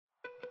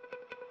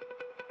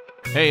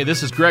Hey,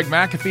 this is Greg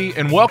McAfee,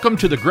 and welcome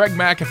to the Greg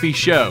McAfee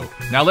Show.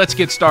 Now let's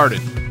get started.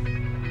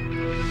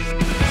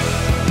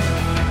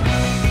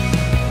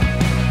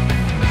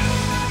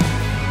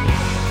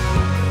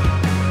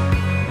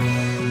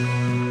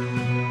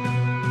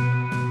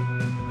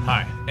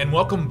 Hi, and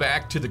welcome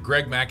back to the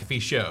Greg McAfee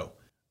Show,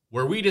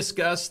 where we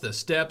discuss the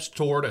steps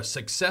toward a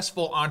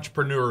successful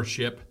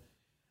entrepreneurship,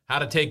 how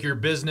to take your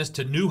business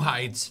to new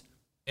heights,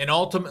 and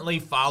ultimately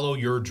follow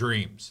your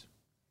dreams.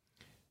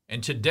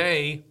 And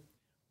today,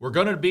 we're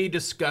going to be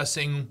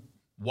discussing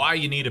why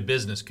you need a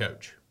business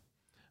coach.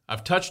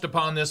 I've touched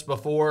upon this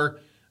before,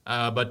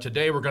 but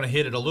today we're going to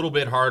hit it a little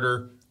bit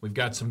harder. We've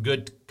got some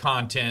good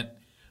content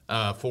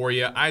for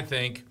you, I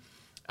think.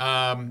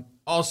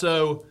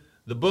 Also,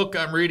 the book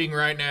I'm reading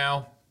right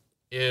now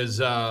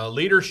is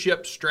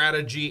Leadership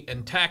Strategy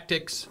and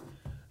Tactics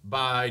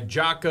by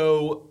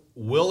Jocko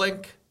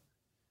Willink,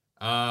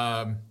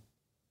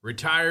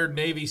 retired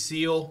Navy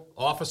SEAL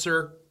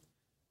officer,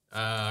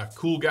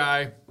 cool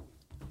guy.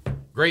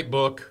 Great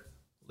book,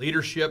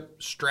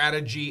 Leadership,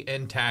 Strategy,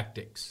 and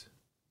Tactics.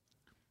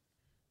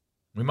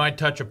 We might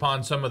touch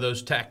upon some of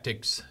those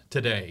tactics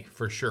today,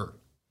 for sure.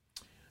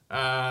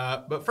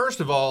 But first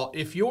of all,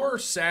 if you're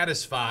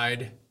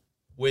satisfied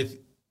with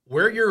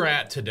where you're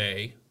at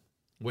today,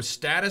 with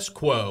status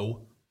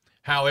quo,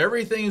 how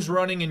everything's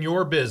running in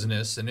your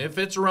business, and if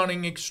it's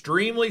running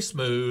extremely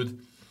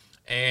smooth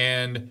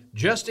and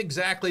just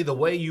exactly the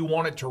way you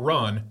want it to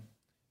run,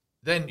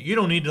 then you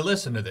don't need to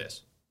listen to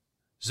this.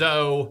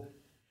 So,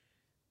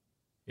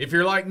 if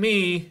you're like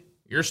me,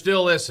 you're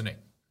still listening.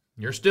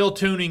 You're still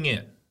tuning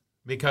in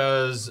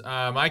because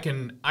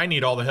I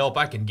need all the help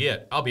I can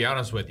get. I'll be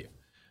honest with you.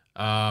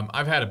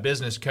 I've had a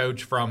business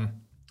coach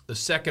from the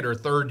second or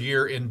third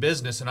year in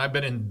business, and I've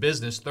been in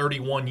business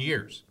 31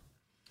 years.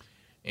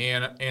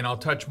 And I'll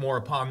touch more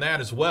upon that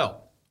as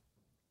well.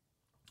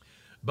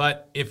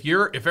 But if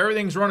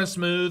everything's running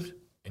smooth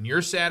and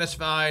you're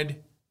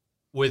satisfied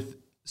with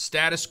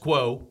status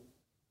quo,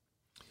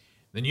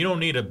 then you don't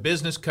need a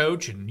business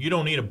coach, and you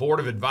don't need a board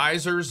of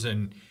advisors,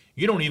 and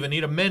you don't even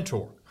need a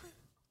mentor,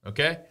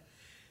 okay?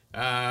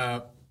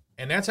 And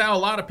that's how a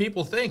lot of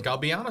people think, I'll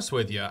be honest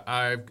with you.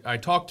 I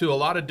talk to a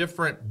lot of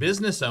different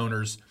business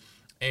owners,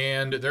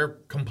 and they're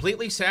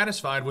completely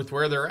satisfied with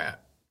where they're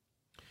at.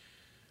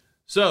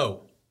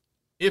 So,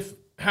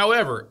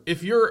 however,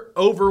 if you're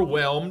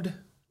overwhelmed,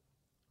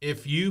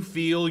 if you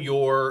feel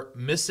you're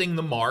missing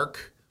the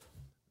mark,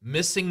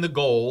 missing the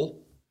goal,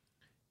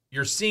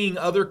 you're seeing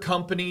other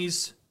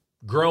companies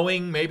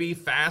growing maybe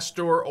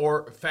faster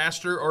or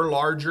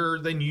larger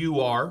than you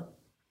are.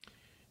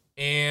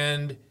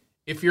 And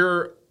if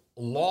you're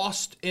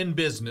lost in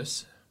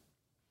business,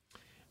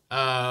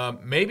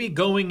 maybe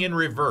going in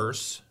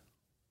reverse,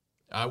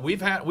 we've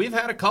had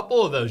a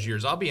couple of those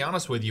years. I'll be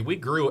honest with you. We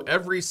grew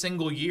every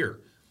single year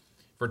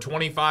for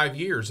 25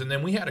 years. And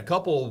then we had a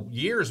couple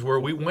years where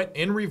we went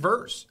in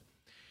reverse.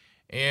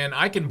 And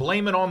I can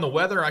blame it on the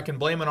weather. I can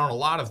blame it on a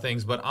lot of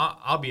things, but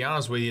I'll be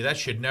honest with you, that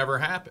should never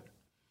happen.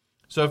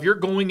 So if you're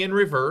going in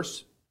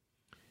reverse,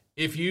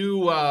 if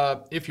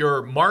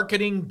your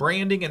marketing,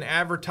 branding, and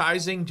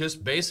advertising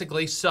just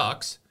basically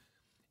sucks,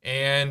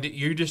 and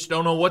you just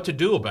don't know what to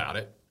do about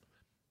it,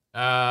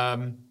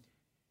 and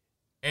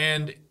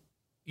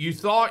you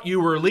thought you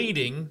were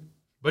leading,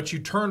 but you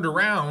turned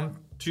around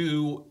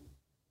to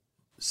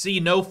see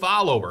no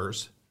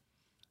followers,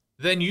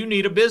 then you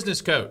need a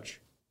business coach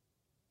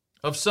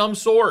of some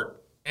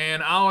sort,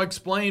 and I'll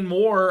explain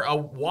more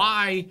of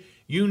why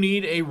you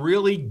need a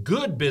really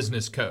good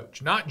business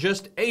coach, not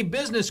just a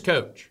business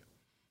coach.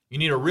 You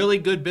need a really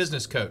good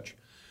business coach,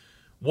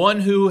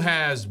 one who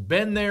has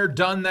been there,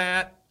 done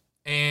that,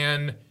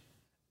 and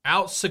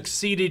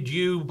out-succeeded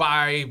you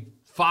by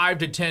 5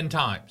 to 10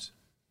 times.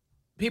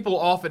 People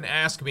often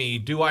ask me,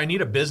 do I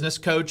need a business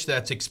coach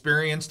that's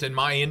experienced in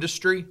my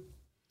industry?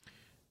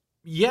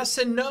 Yes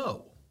and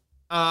no.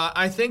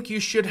 I think you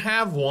should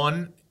have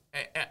one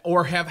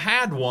or have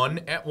had one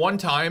at one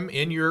time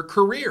in your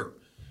career,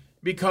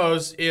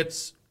 because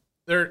it's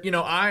there. You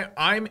know,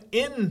 I'm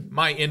in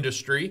my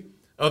industry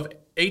of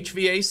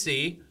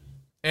HVAC,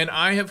 and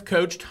I have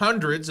coached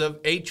hundreds of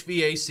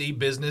HVAC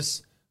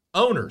business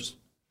owners,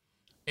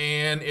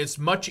 and it's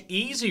much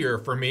easier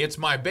for me. It's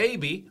my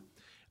baby.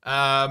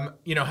 How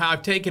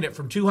I've taken it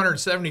from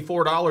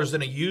 $274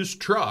 in a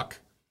used truck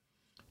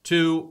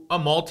to a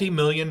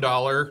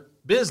multi-million-dollar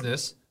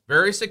business,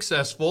 very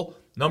successful,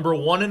 number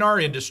one in our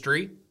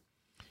industry.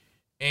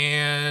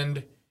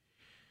 And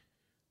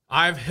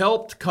I've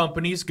helped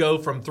companies go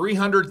from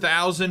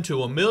 $300,000 to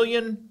 $1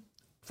 million,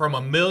 from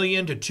 $1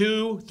 million to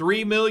 $2,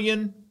 $3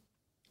 million.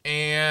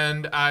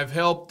 And I've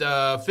helped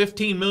a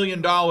 $15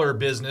 million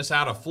business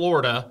out of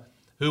Florida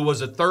who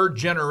was a third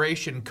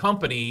generation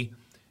company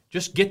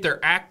just get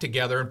their act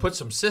together and put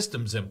some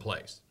systems in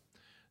place.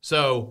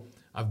 So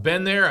I've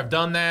been there, I've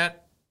done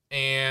that,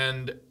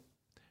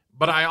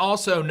 but I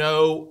also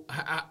know,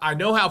 I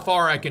know how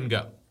far I can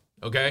go,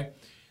 okay?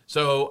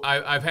 So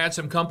I've had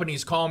some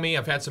companies call me,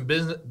 I've had some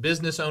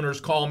business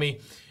owners call me,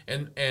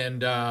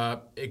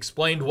 and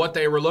explained what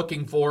they were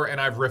looking for,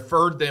 and I've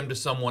referred them to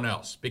someone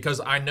else because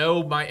I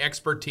know my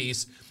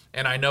expertise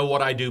and I know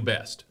what I do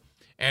best.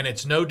 And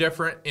it's no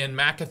different in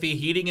McAfee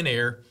Heating and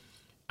Air.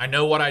 I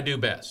know what I do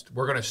best.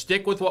 We're going to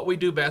stick with what we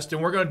do best,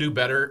 and we're going to do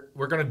better.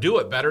 We're going to do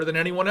it better than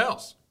anyone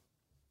else.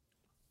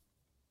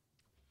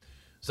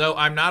 So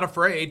I'm not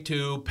afraid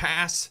to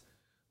pass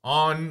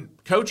on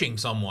coaching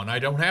someone. I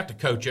don't have to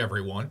coach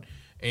everyone,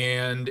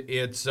 and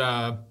it's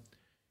good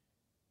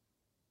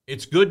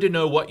to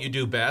know what you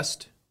do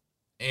best,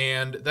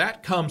 and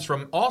that comes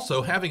from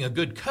also having a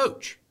good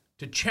coach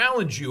to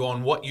challenge you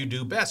on what you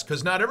do best,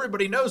 because not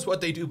everybody knows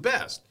what they do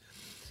best.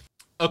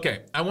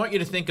 Okay, I want you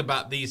to think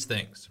about these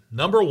things.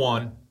 Number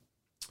one,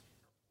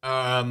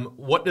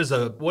 what does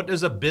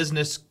a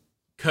business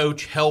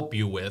coach help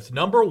you with?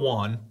 Number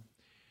one,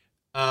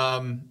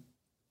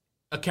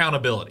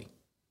 accountability,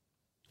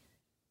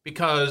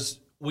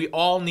 because we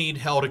all need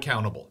held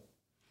accountable.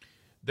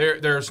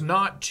 There's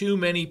not too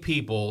many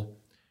people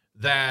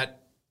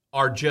that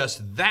are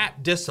just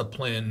that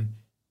disciplined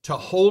to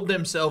hold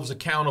themselves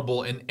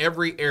accountable in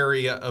every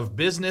area of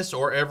business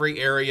or every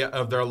area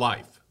of their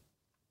life.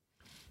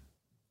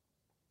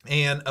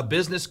 And a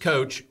business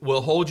coach will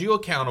hold you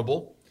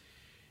accountable.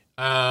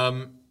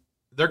 They're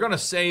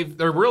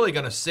really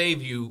going to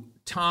save you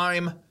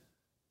time,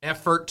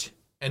 effort,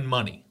 and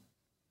money.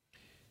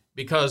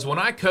 Because when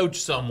I coach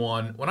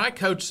someone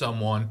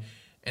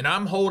and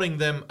I'm holding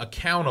them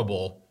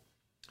accountable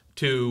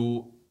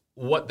to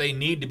what they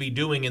need to be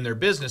doing in their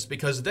business,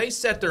 because they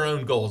set their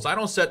own goals. I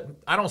don't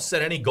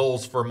set any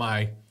goals for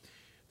my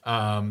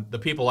the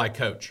people I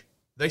coach.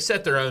 They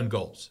set their own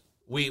goals.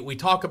 We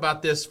talk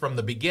about this from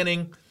the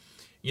beginning.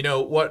 You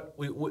know what?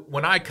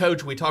 When I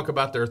coach, we talk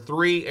about their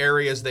 3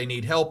 areas they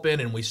need help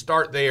in, and we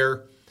start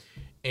there,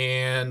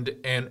 and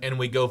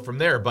we go from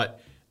there.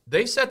 But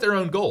they set their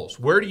own goals.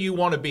 Where do you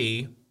want to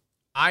be?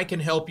 I can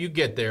help you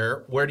get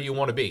there. Where do you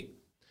want to be?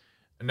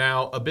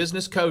 Now, a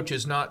business coach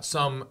is not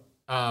some.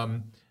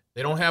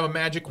 They don't have a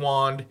magic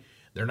wand.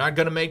 They're not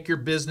going to make your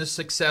business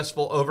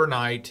successful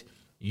overnight.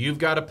 You've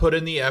got to put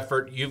in the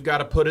effort. You've got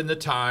to put in the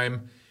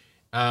time.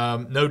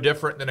 No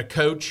different than a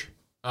coach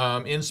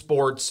in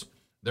sports.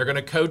 They're going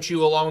to coach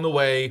you along the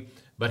way,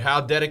 but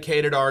how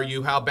dedicated are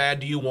you? How bad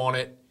do you want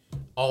it?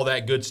 All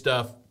that good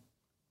stuff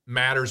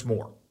matters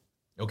more,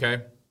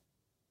 okay?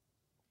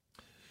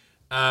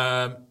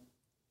 I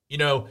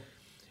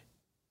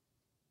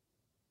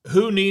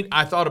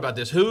thought about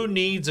this. Who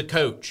needs a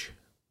coach?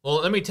 Well,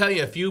 let me tell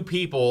you a few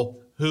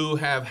people who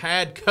have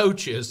had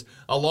coaches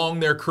along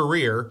their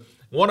career.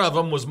 One of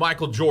them was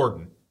Michael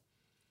Jordan.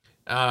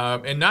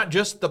 And not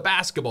just the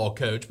basketball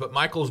coach, but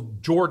Michael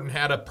Jordan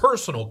had a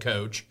personal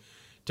coach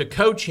to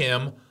coach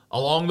him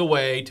along the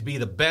way to be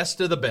the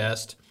best of the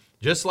best,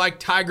 just like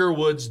Tiger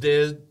Woods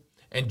did,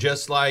 and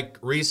just like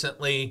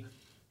recently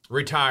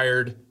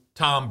retired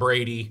Tom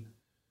Brady.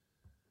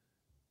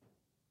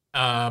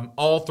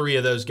 All 3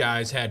 of those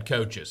guys had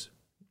coaches.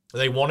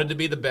 They wanted to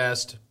be the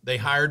best. They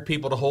hired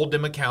people to hold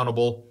them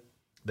accountable.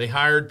 They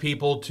hired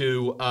people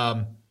to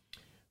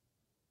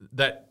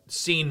that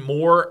seen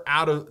more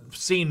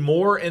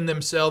in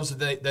themselves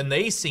than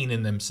they seen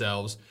in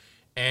themselves,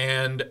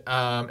 and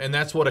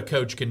that's what a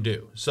coach can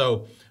do.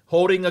 So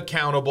holding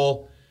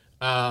accountable,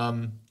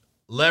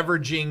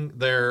 leveraging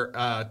their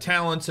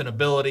talents and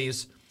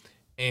abilities,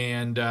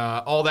 and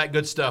all that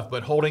good stuff,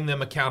 but holding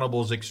them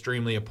accountable is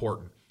extremely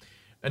important.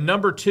 And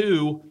number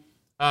 2,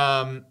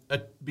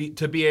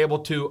 to be able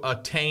to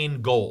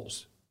attain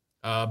goals.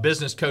 A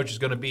business coach is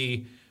going to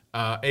be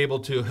able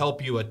to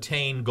help you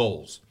attain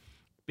goals,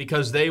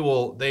 because they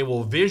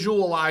will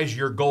visualize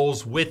your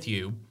goals with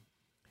you.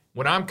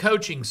 When I'm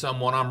coaching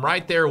someone, I'm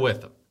right there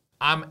with them.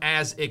 I'm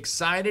as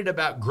excited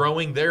about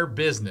growing their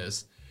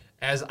business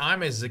as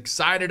I'm as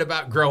excited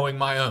about growing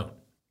my own.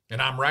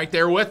 And I'm right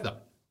there with them.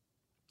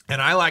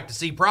 And I like to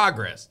see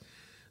progress.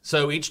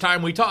 So each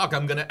time we talk,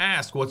 I'm going to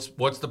ask,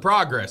 what's the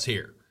progress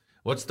here?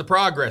 What's the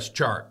progress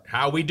chart?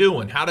 How are we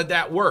doing? How did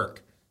that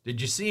work?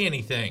 Did you see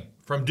anything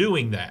from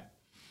doing that?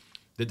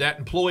 Did that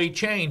employee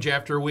change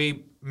after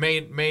we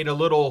made a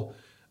little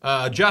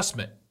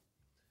adjustment?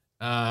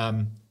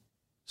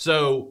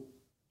 So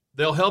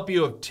they'll help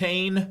you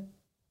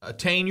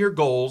attain your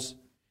goals,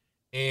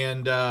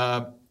 and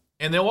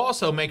they'll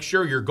also make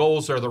sure your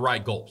goals are the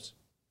right goals.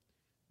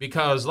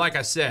 Because like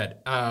I said,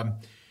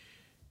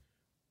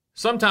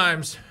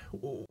 sometimes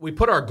we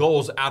put our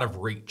goals out of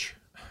reach,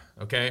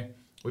 okay?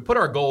 We put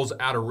our goals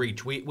out of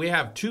reach. We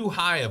have too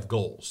high of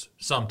goals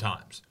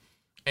sometimes.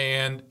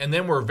 And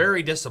then we're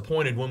very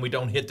disappointed when we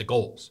don't hit the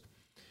goals.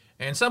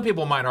 And some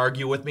people might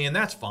argue with me, and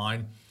that's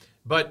fine,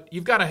 but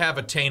you've got to have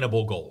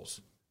attainable goals,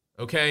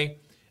 okay?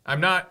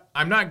 I'm not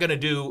going to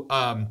do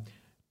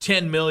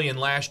 10 million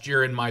last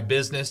year in my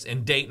business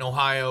in Dayton,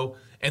 Ohio,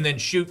 and then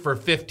shoot for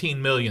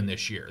 15 million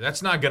this year.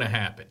 That's not going to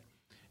happen.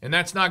 And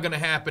that's not going to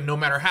happen no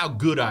matter how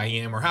good I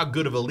am or how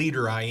good of a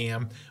leader I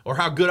am or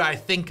how good I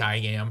think I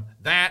am.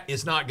 That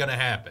is not going to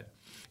happen.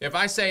 If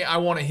I say I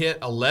want to hit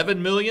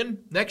 11 million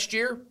next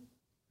year,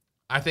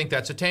 I think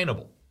that's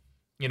attainable.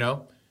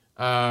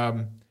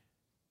 And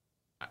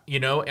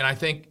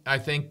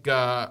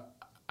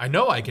I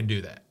know I can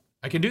do that.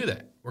 I can do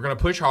that. We're going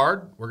to push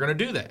hard. We're going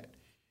to do that.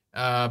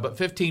 But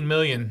 15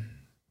 million.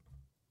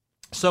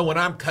 So when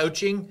I'm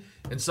coaching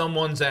and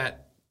someone's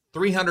at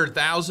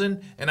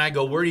 300,000 and I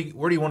go, where do you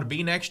want to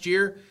be next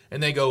year?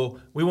 And they go,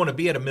 we want to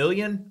be at $1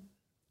 million.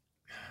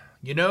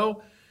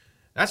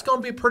 That's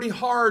going to be pretty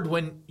hard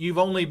when you've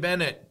only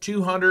been at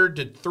 200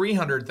 to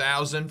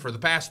 300,000 for the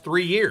past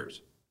 3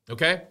 years.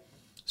 Okay.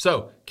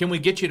 So can we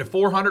get you to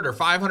 400 or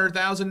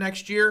 500,000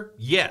 next year?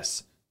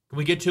 Yes. Can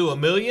we get to $1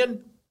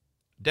 million?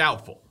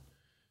 Doubtful.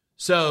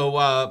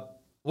 So,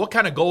 what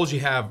kind of goals you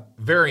have?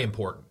 Very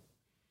important.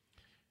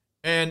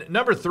 And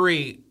number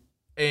 3,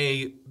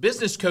 a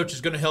business coach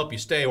is going to help you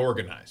stay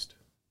organized.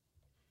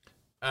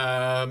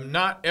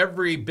 Not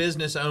every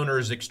business owner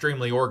is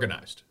extremely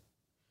organized.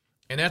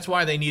 And that's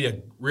why they need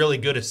a really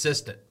good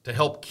assistant to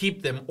help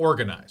keep them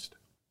organized.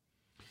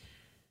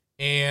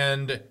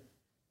 And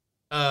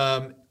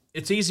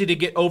it's easy to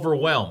get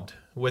overwhelmed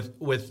with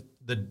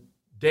the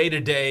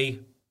day-to-day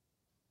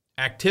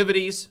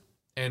activities,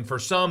 and for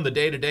some, the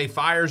day-to-day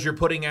fires you're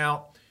putting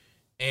out,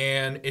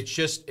 and it's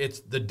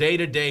the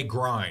day-to-day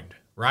grind,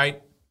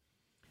 right?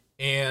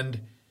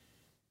 And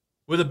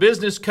with a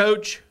business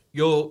coach,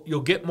 you'll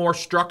get more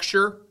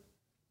structure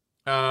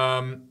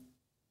along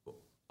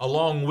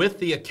with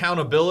the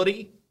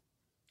accountability,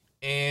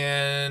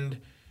 and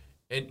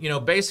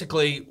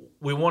basically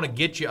we want to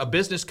get you, a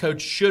business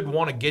coach should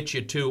want to get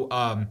you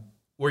to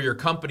where your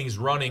company's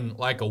running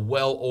like a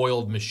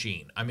well-oiled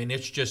machine. I mean,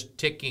 it's just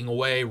ticking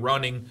away,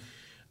 running,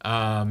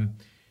 and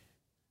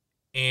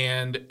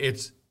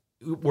it's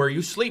where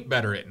you sleep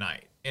better at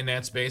night. And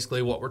that's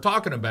basically what we're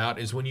talking about,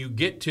 is when you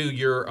get to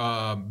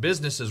your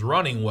business is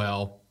running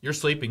well, you're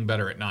sleeping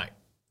better at night.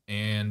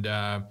 And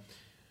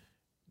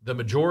the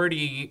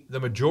majority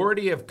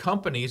of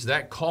companies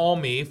that call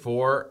me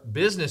for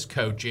business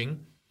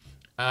coaching,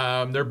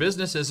 their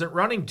business isn't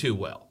running too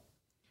well.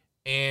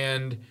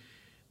 And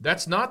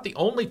that's not the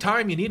only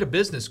time you need a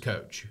business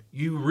coach.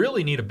 You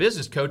really need a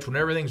business coach when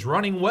everything's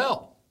running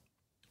well,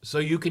 so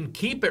you can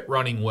keep it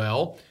running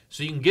well,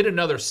 so you can get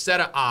another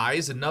set of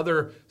eyes,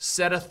 another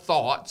set of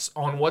thoughts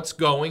on what's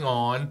going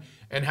on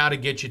and how to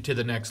get you to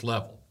the next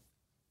level.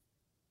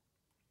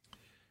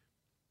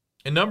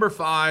 And number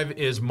 5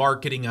 is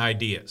marketing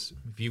ideas.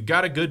 If you've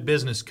got a good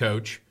business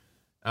coach,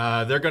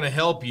 they're going to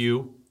help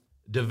you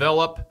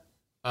develop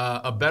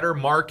a better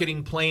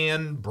marketing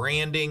plan,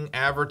 branding,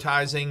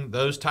 advertising,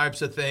 those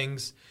types of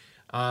things,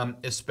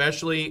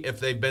 especially if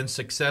they've been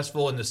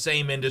successful in the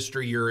same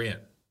industry you're in.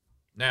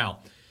 Now,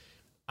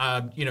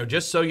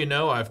 just so you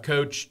know, I've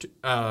coached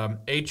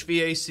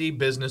HVAC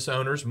business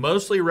owners,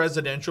 mostly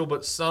residential,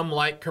 but some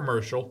light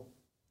commercial,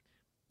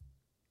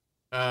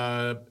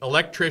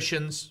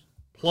 electricians,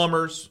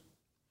 plumbers,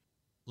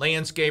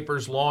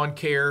 landscapers, lawn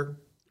care,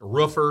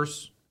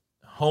 roofers,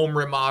 home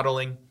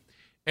remodeling,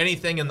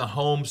 anything in the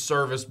home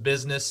service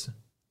business,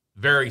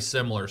 very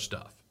similar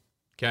stuff,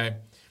 okay?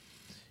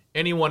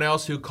 Anyone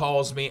else who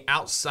calls me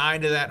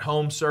outside of that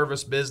home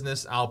service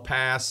business, I'll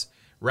pass,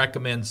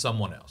 recommend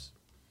someone else.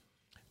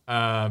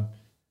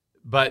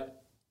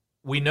 But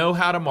we know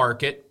how to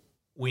market,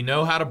 we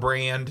know how to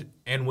brand,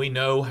 and we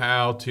know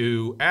how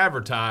to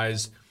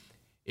advertise.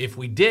 If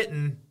we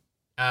didn't,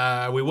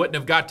 we wouldn't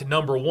have got to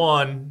number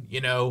 1,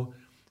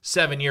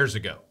 7 years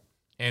ago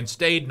and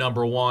stayed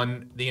number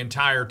 1 the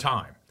entire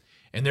time.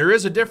 And there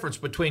is a difference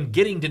between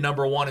getting to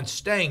number 1 and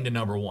staying to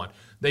number 1.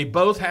 They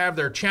both have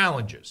their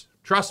challenges,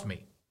 trust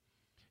me.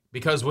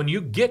 Because when you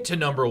get to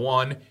number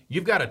 1,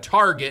 you've got a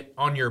target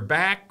on your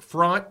back,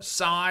 front,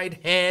 side,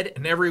 head,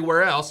 and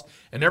everywhere else,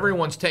 and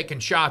everyone's taking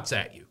shots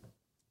at you.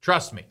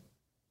 Trust me.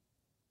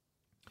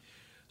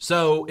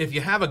 So if you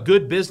have a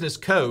good business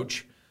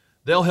coach,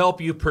 they'll help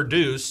you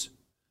produce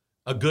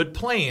a good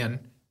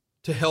plan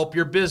to help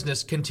your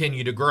business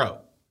continue to grow.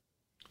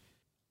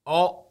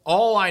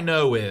 All I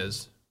know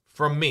is,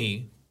 from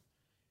me,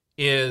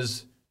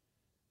 is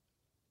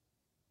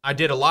I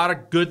did a lot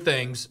of good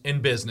things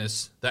in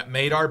business that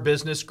made our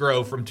business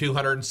grow from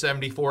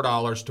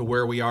 $274 to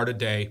where we are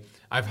today.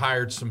 I've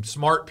hired some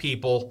smart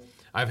people,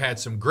 I've had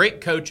some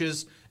great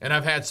coaches, and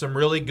I've had some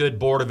really good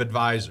board of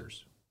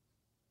advisors.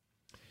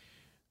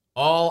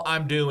 All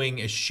I'm doing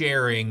is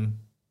sharing.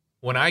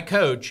 When I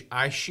coach,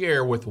 I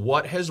share with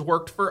what has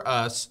worked for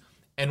us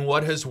and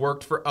what has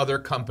worked for other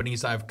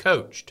companies I've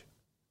coached.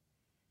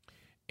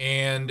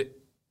 And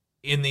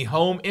in the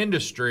home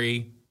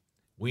industry,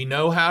 we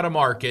know how to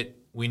market,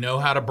 we know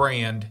how to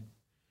brand,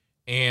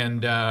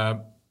 and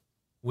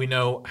we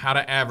know how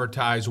to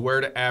advertise,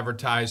 where to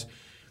advertise,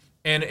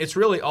 and it's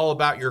really all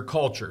about your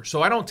culture.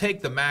 So I don't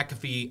take the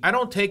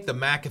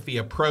McAfee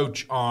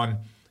approach on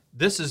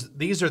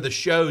these are the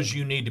shows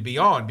you need to be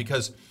on,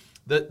 because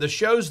the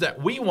shows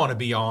that we want to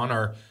be on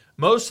are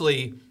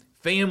mostly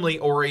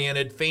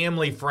family-oriented,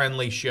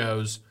 family-friendly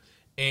shows,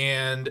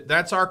 and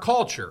that's our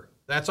culture.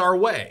 That's our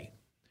way.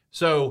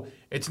 So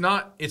it's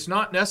not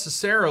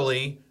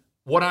necessarily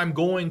what I'm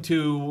going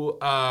to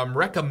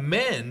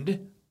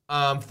recommend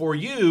for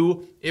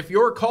you if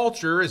your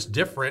culture is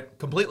different,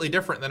 completely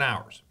different than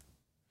ours.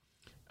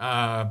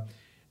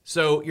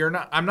 So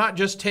I'm not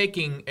just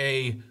taking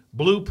a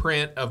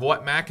blueprint of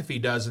what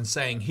McAfee does and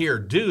saying, here,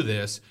 do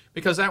this,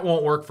 because that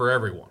won't work for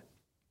everyone.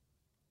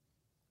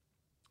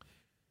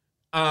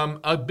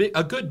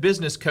 A good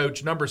business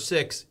coach, number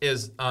 6,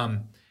 is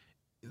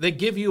they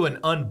give you an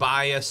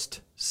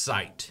unbiased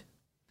sight.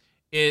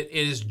 It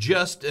is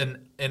just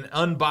an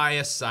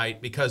unbiased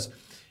sight, because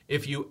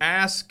if you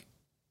ask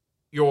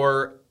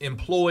your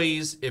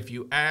employees, if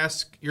you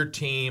ask your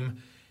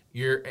team,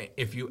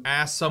 if you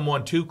ask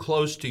someone too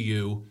close to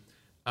you,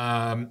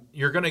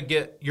 you're going to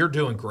get, you're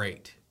doing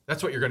great.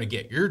 That's what you're going to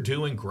get. You're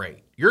doing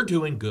great. You're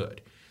doing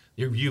good.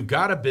 You've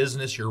got a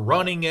business. You're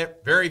running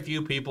it. Very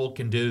few people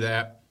can do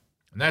that.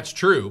 And that's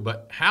true,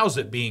 but how's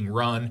it being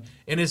run,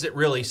 and is it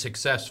really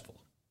successful?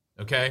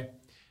 Okay?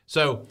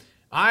 So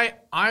I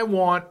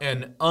want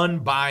an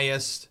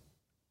unbiased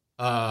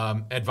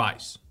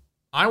advice.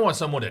 I want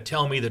someone to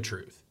tell me the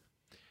truth.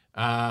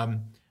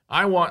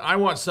 I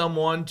want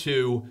someone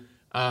to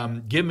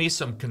give me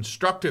some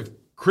constructive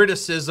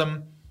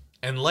criticism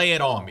and lay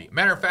it on me.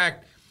 Matter of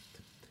fact,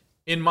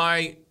 in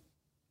my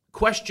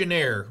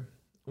questionnaire,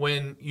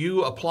 when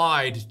you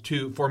applied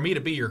for me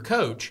to be your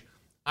coach,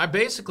 I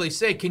basically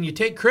say, can you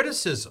take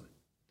criticism?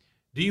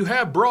 Do you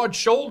have broad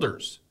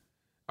shoulders?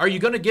 Are you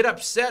going to get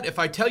upset if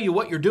I tell you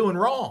what you're doing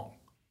wrong?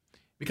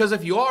 Because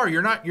if you are,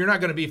 you're not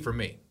going to be for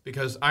me,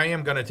 because I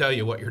am going to tell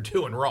you what you're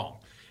doing wrong.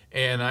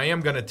 And I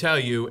am going to tell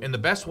you in the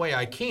best way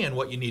I can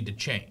what you need to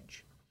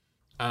change.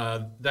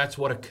 That's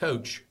what a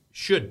coach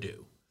should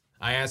do.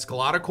 I ask a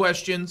lot of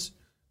questions,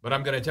 but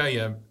I'm going to tell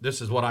you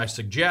this is what I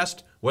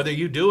suggest. Whether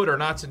you do it or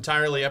not, it's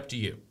entirely up to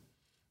you.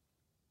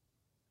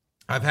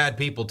 I've had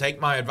people take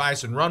my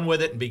advice and run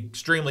with it and be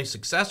extremely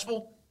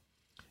successful.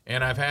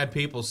 And I've had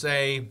people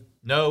say,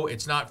 no,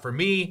 it's not for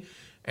me,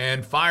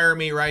 and fire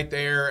me right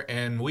there,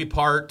 and we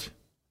part.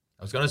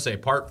 I was going to say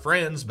part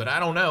friends, but I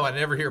don't know. I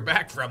never hear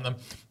back from them.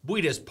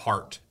 We just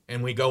part,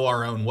 and we go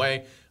our own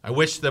way. I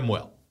wish them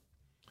well.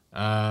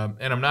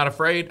 And I'm not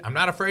afraid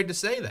to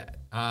say that.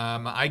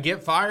 I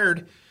get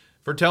fired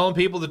for telling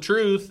people the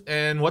truth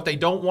and what they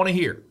don't want to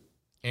hear.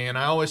 And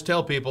I always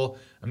tell people,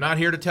 I'm not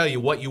here to tell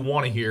you what you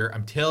want to hear.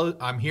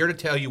 I'm here to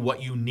tell you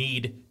what you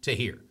need to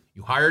hear.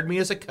 You hired me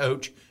as a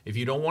coach. If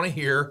you don't want to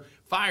hear,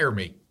 fire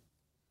me.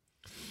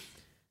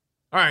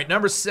 All right,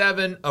 number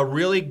 7, a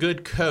really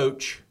good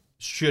coach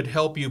should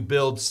help you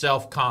build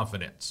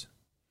self-confidence,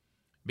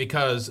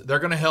 because they're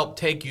going to help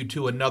take you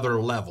to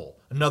another level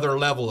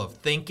of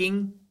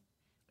thinking,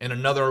 and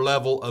another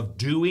level of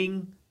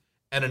doing,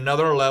 and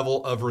another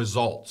level of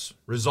results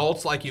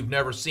like you've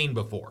never seen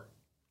before.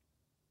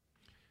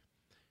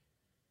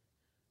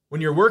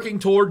 When you're working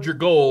towards your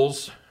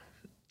goals,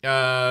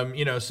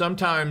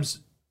 sometimes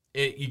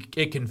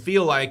it can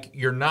feel like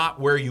you're not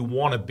where you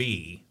want to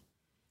be.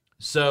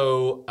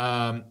 So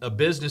a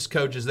business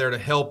coach is there to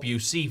help you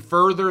see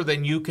further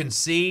than you can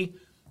see,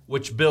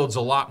 which builds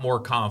a lot more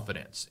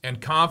confidence.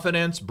 And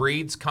confidence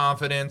breeds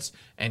confidence,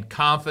 and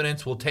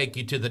confidence will take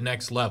you to the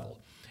next level.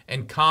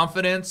 And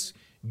confidence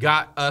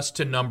got us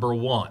to number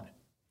 1.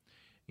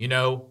 We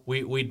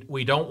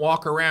don't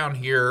walk around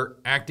here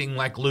acting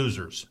like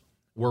losers.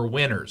 We're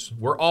winners.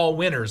 We're all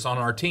winners on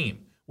our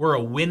team. We're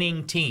a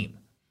winning team,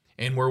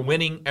 and we're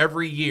winning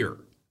every year.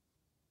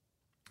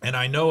 And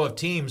I know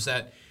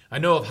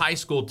of high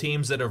school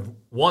teams that have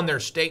won their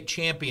state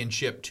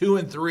championship 2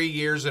 and 3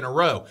 years in a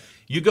row.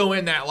 You go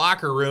in that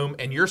locker room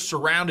and you're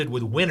surrounded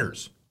with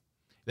winners.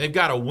 They've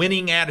got a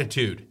winning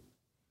attitude,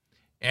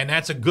 and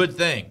that's a good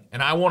thing.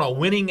 And I want a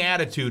winning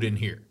attitude in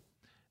here.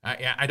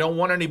 I don't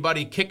want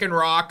anybody kicking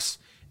rocks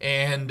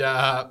and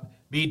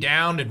be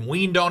down and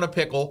weaned on a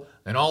pickle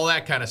and all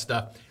that kind of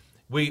stuff.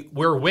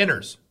 We're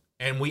winners,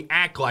 and we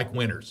act like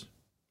winners,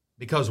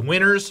 because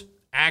winners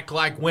act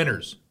like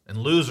winners and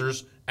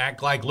losers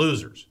act like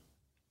losers.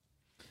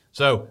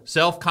 So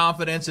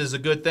self-confidence is a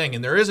good thing,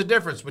 and there is a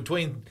difference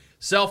between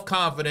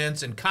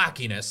self-confidence and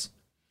cockiness.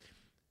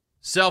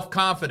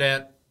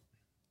 Self-confident,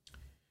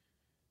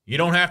 you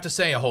don't have to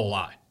say a whole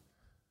lot,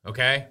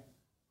 okay?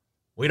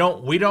 We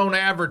don't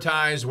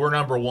advertise we're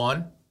number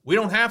 1. We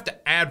don't have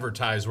to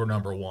advertise we're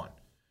number 1,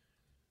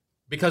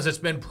 because it's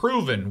been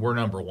proven we're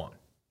number 1.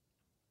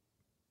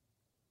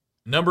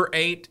 Number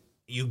 8,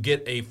 you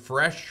get a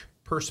fresh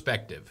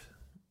perspective.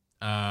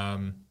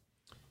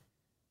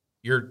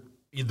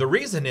 The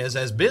reason is,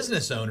 as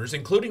business owners,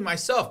 including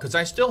myself, because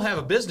I still have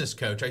a business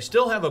coach, I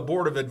still have a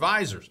board of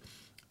advisors,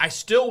 I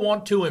still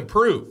want to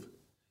improve.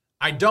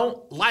 I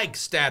don't like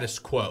status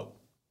quo.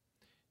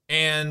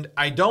 And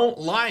I don't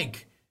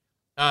like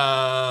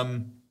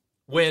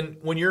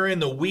when you're in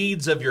the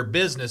weeds of your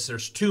business,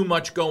 there's too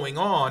much going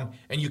on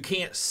and you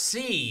can't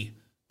see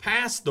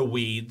past the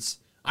weeds.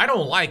 I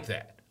don't like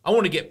that. I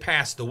want to get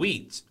past the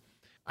weeds.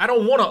 I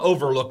don't want to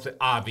overlook the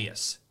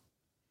obvious.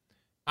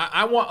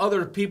 I want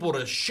other people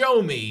to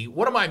show me,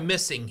 what am I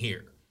missing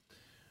here?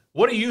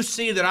 What do you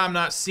see that I'm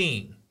not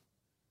seeing?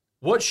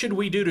 What should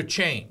we do to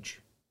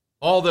change?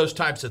 All those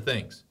types of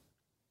things.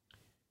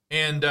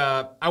 And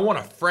I want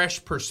a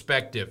fresh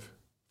perspective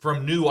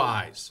from new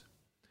eyes.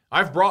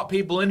 I've brought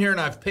people in here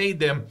and I've paid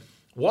them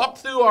walk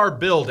through our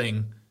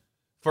building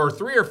for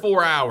 3 or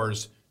 4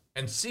 hours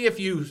and see if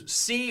you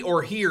see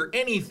or hear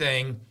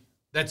anything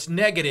that's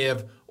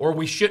negative or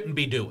we shouldn't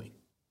be doing.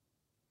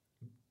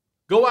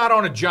 Go out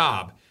on a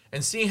job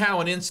and see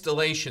how an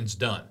installation's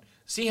done.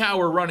 See how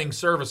we're running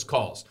service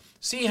calls.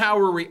 See how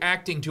we're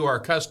reacting to our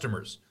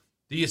customers.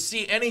 Do you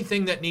see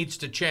anything that needs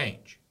to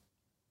change?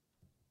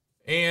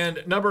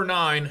 And number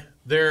 9,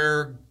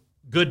 their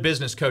good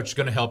business coach is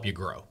going to help you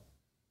grow.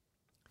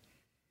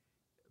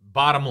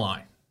 Bottom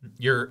line,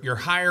 you're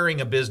hiring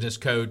a business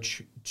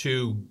coach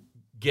to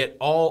get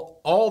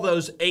all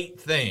those 8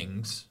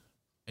 things.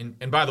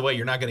 And by the way,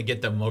 you're not going to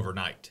get them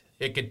overnight.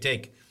 It could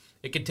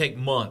take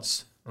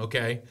months,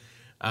 okay?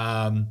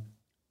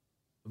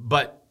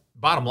 But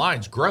bottom line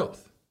is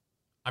growth.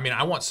 I mean,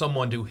 I want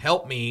someone to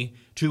help me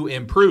to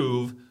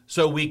improve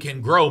so we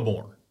can grow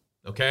more,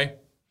 okay?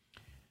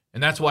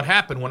 And that's what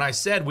happened when I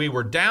said we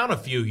were down a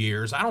few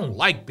years. I don't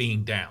like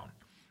being down.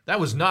 That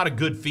was not a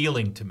good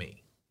feeling to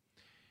me.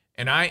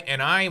 And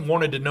I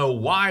wanted to know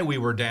why we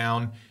were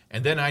down,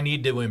 and then I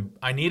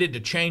needed to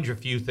change a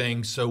few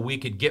things so we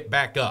could get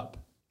back up.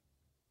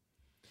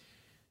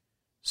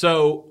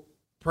 So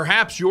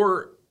perhaps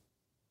your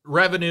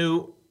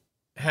revenue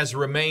has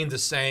remained the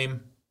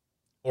same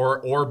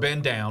or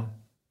been down.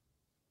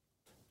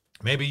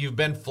 Maybe you've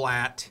been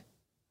flat.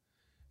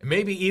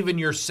 Maybe even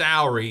your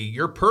salary,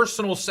 your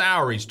personal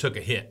salaries took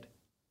a hit.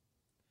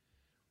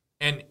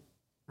 And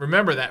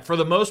remember that for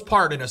the most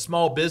part in a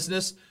small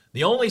business,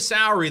 the only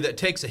salary that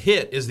takes a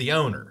hit is the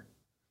owner.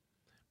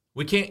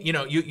 We can't,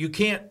 you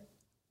can't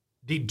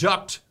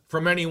deduct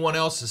from anyone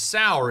else's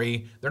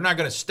salary. They're not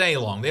going to stay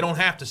long. They don't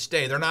have to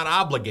stay. They're not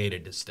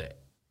obligated to stay.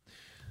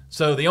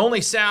 So the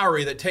only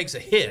salary that takes a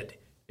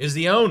hit is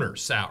the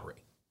owner's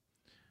salary.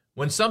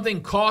 When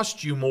something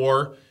costs you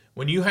more,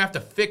 when you have to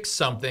fix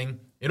something,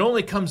 it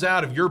only comes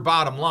out of your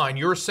bottom line,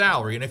 your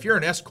salary. And if you're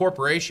an S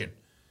corporation,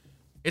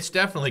 it's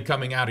definitely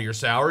coming out of your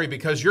salary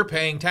because you're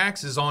paying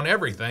taxes on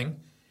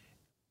everything.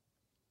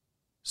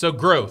 So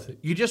growth,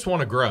 you just want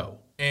to grow.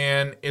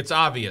 And it's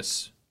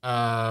obvious.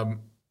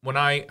 When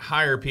I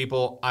hire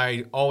people,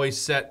 I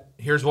always set,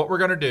 here's what we're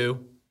going to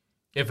do.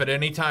 If at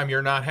any time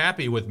you're not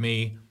happy with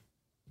me,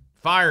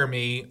 fire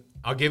me,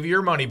 I'll give you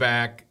your money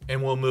back,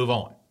 and we'll move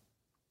on.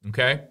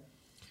 Okay?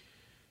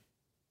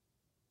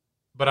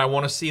 But I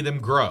want to see them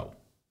grow.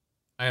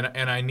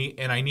 And I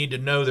need to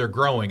know they're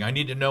growing. I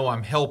need to know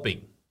I'm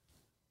helping.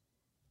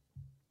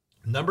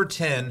 Number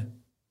 10,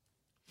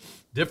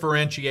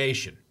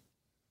 differentiation.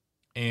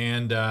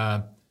 And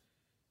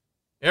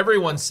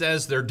everyone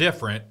says they're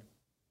different,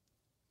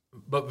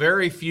 but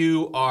very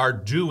few are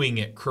doing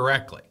it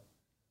correctly.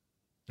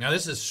 Now,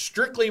 this is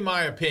strictly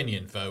my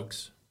opinion,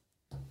 folks.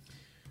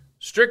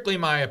 Strictly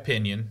my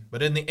opinion,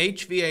 but in the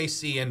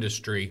HVAC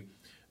industry,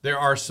 there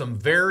are some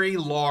very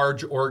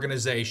large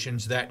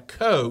organizations that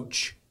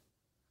coach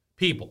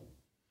people,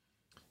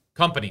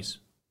 companies,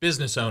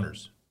 business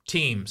owners,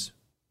 teams.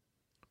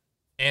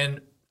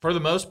 And for the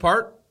most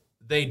part,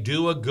 they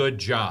do a good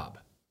job.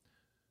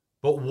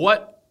 But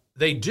what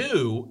they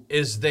do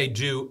is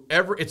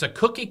it's a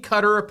cookie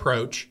cutter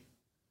approach.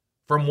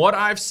 From what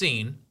I've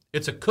seen,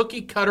 it's a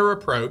cookie cutter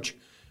approach,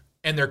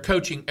 and they're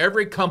coaching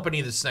every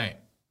company the same.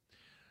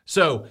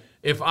 So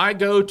if I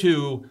go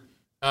to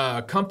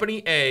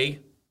company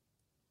A,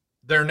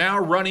 they're now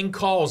running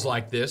calls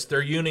like this.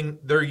 They're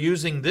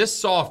using this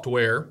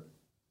software.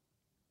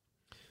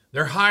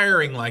 They're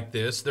hiring like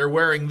this. They're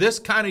wearing this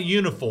kind of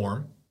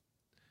uniform.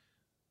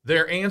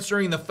 They're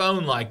answering the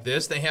phone like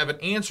this. They have an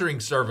answering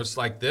service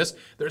like this.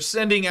 They're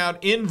sending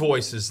out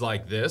invoices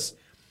like this.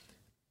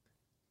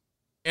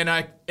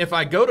 And if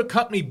I go to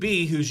company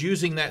B, who's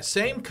using that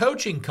same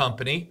coaching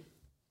company,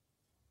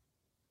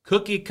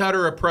 cookie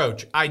cutter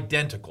approach,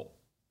 identical.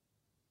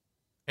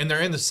 And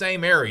they're in the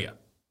same area.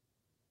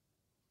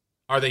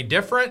 Are they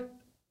different?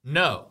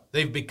 No,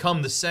 they've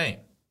become the same.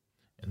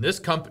 And this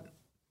company,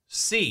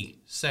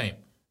 C, same.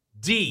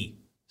 D,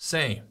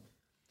 same.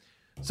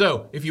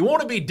 So if you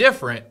want to be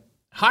different,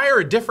 hire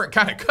a different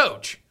kind of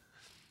coach.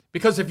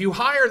 Because if you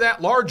hire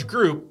that large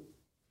group,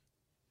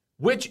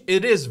 which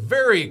it is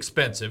very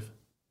expensive,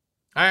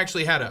 I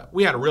had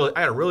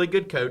a really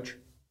good coach.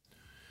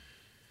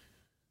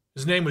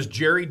 His name was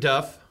Jerry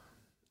Duff.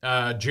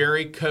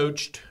 Jerry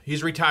coached,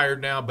 he's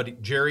retired now,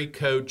 but Jerry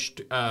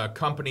coached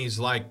companies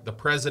like the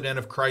president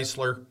of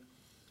Chrysler,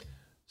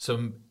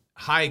 some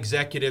high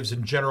executives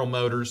in General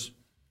Motors,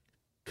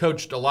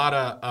 coached a lot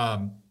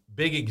of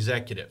big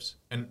executives,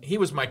 and he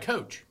was my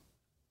coach.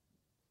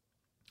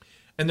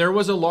 And there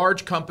was a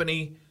large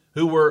company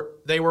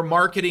they were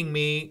marketing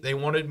me, they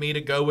wanted me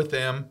to go with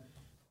them,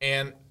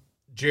 and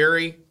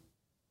Jerry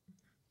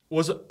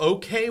was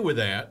okay with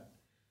that,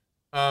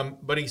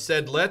 but he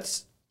said,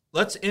 let's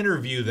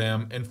interview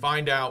them and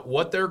find out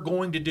what they're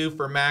going to do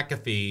for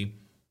McAfee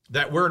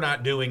that we're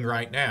not doing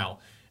right now.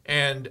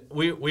 And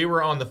we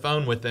were on the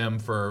phone with them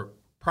for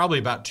probably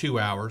about 2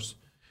 hours.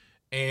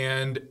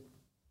 And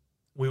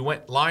we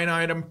went line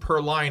item per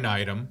line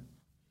item,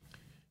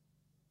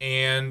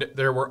 and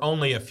there were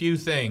only a few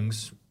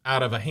things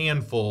out of a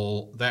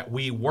handful that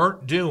we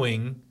weren't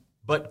doing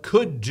but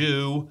could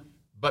do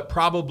but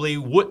probably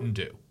wouldn't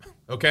do,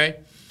 okay?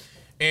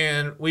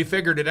 And we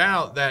figured it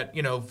out that,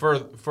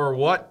 for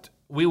what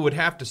we would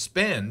have to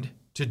spend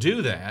to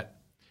do that,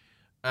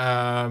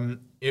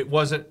 it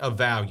wasn't of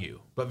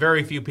value. But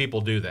very few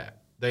people do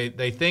that.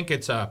 They think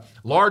it's a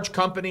large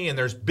company and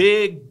there's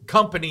big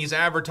companies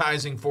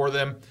advertising for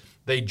them.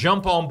 They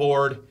jump on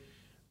board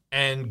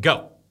and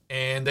go.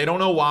 And they don't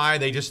know why.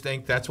 They just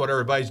think that's what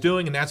everybody's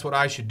doing and that's what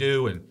I should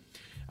do. And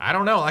I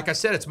don't know. Like I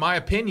said, it's my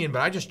opinion,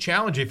 but I just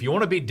challenge you. If you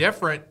want to be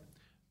different,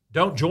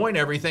 don't join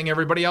everything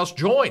everybody else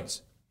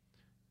joins.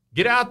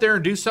 Get out there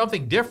and do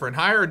something different.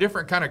 Hire a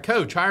different kind of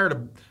coach.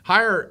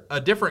 Hire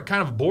a different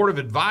kind of board of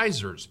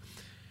advisors.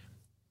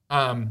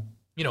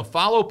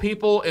 Follow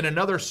people in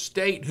another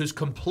state who's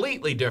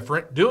completely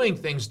different, doing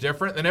things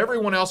different than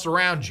everyone else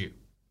around you.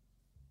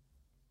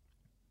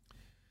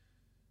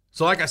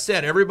 So like I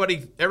said,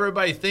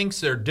 everybody thinks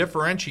they're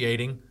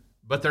differentiating,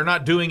 but they're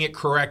not doing it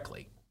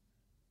correctly.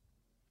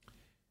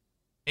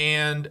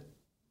 And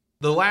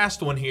the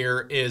last one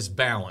here is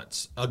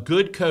balance. A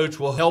good coach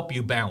will help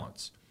you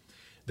balance.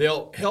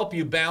 They'll help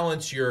you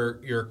balance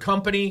your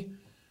company.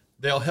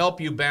 They'll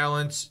help you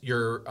balance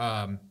your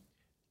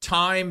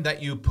time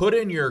that you put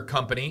in your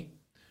company.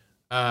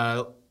 I've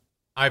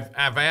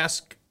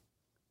asked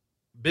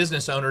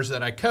business owners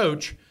that I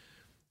coach,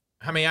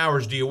 how many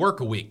hours do you work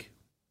a week?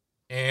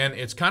 And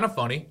it's kind of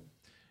funny,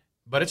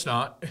 but it's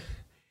not,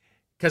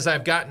 because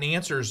I've gotten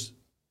answers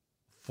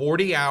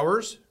 40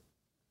 hours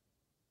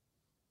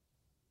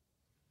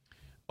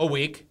a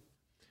week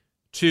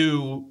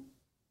to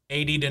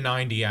 80 to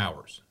 90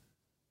 hours.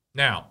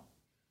 Now,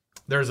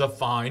 there's a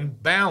fine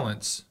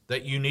balance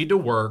that you need to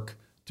work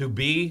to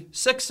be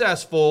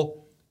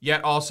successful,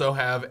 yet also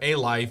have a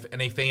life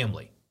and a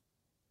family.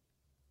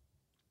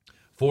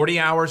 40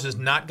 hours is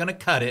not going to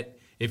cut it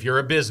if you're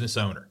a business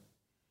owner.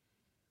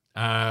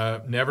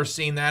 Never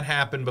seen that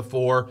happen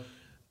before,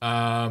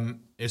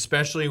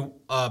 especially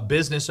a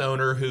business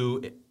owner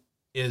who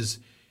is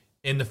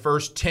in the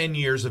first 10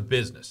 years of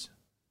business.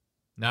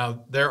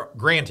 Now,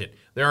 granted,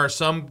 there are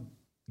some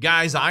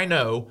guys I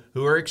know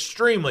who are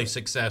extremely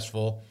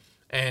successful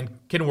and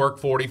can work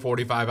 40,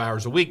 45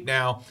 hours a week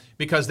now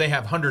because they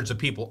have hundreds of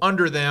people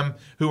under them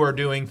who are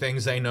doing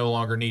things they no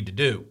longer need to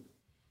do.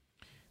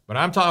 But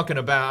I'm talking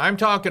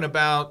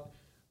about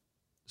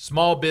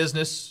small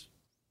business,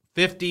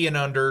 50 and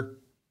under,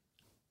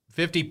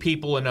 50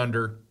 people and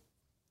under.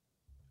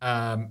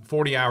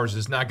 40 hours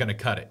is not going to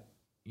cut it.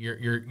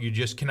 You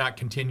just cannot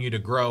continue to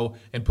grow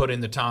and put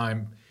in the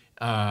time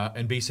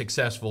and be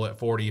successful at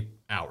 40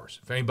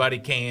 hours. If anybody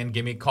can,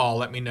 give me a call.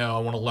 Let me know. I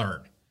want to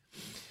learn.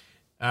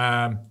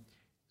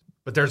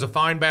 But there's a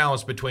fine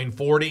balance between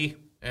 40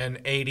 and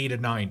 80 to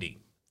 90,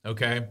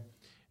 okay?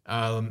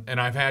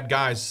 And I've had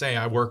guys say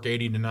I work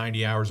 80 to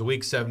 90 hours a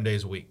week, 7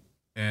 days a week.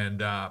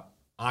 And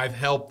I've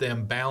helped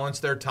them balance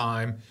their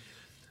time.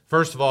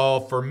 First of all,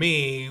 for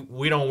me,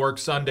 we don't work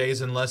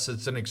Sundays unless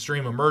it's an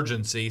extreme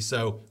emergency.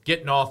 So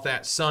getting off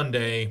that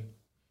Sunday,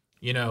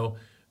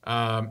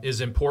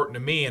 is important to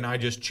me. And I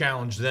just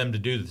challenge them to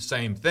do the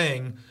same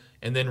thing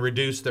and then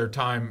reduce their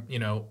time,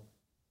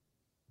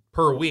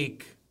 per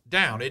week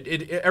down.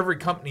 Every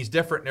company's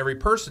different and every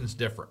person's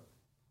different.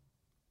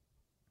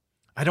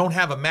 I don't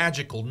have a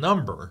magical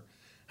number.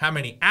 How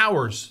many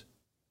hours?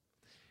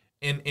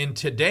 In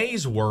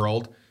today's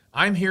world,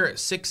 I'm here at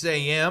 6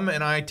 a.m.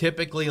 and I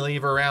typically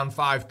leave around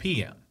 5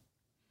 p.m.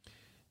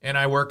 And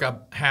I work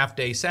a half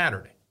day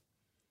Saturday.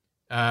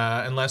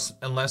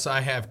 Unless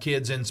I have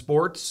kids in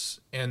sports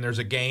and there's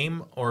a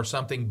game or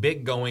something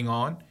big going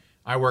on,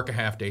 I work a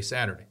half day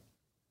Saturday.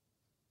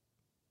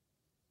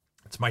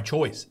 It's my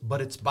choice, but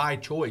it's by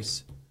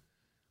choice.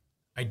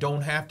 I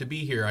don't have to be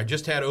here. I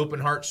just had open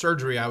heart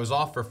surgery. I was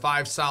off for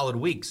 5 solid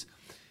weeks.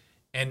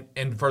 And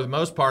for the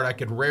most part, I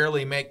could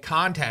rarely make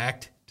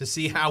contact to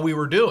see how we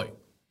were doing.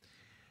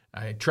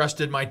 I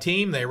trusted my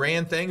team. They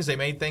ran things. They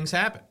made things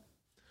happen.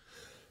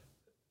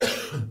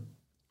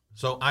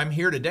 So I'm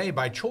here today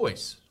by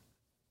choice.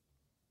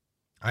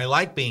 I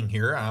like being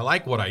here. I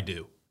like what I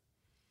do.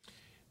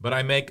 But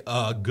I make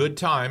a good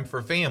time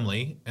for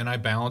family, and I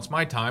balance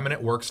my time, and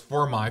it works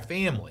for my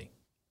family.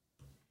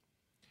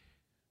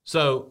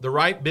 So the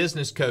right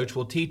business coach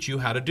will teach you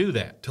how to do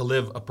that, to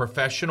live a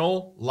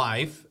professional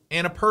life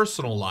and a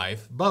personal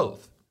life,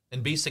 both,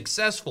 and be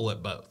successful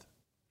at both.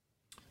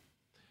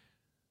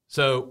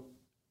 So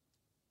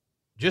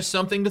just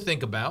something to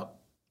think about.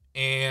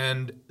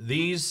 And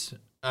these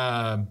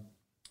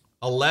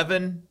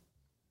 11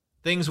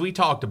 things we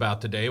talked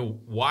about today,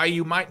 why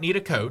you might need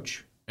a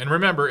coach. And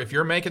remember, if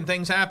you're making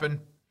things happen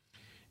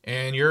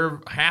and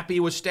you're happy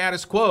with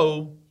status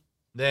quo,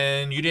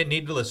 then you didn't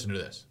need to listen to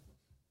this.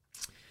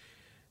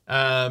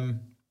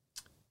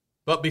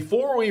 But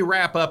before we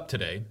wrap up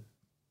today,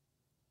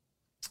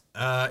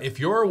 if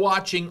you're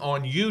watching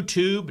on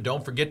YouTube,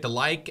 don't forget to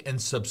like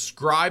and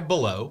subscribe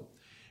below.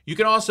 You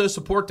can also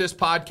support this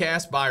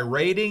podcast by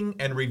rating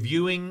and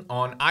reviewing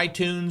on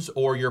iTunes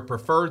or your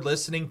preferred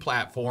listening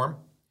platform.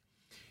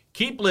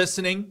 Keep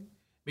listening,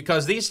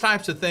 because these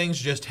types of things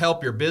just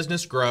help your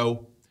business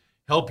grow,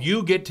 help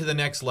you get to the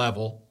next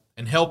level,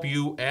 and help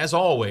you, as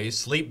always,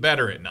 sleep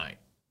better at night.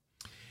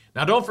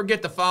 Now, don't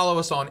forget to follow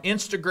us on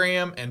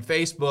Instagram and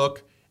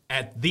Facebook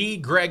at The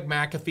Greg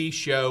McAfee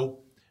Show.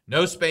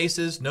 No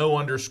spaces, no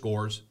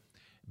underscores.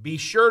 Be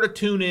sure to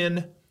tune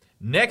in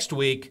next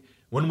week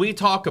when we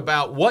talk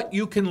about what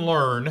you can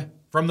learn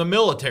from the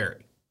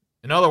military.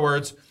 In other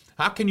words,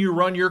 how can you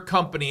run your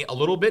company a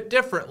little bit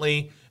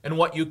differently, and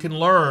what you can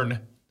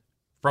learn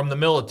from the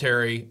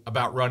military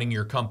about running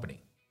your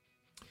company.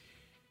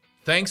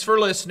 Thanks for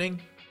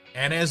listening,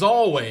 and as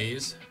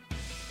always,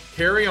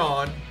 carry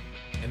on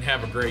and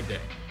have a great day.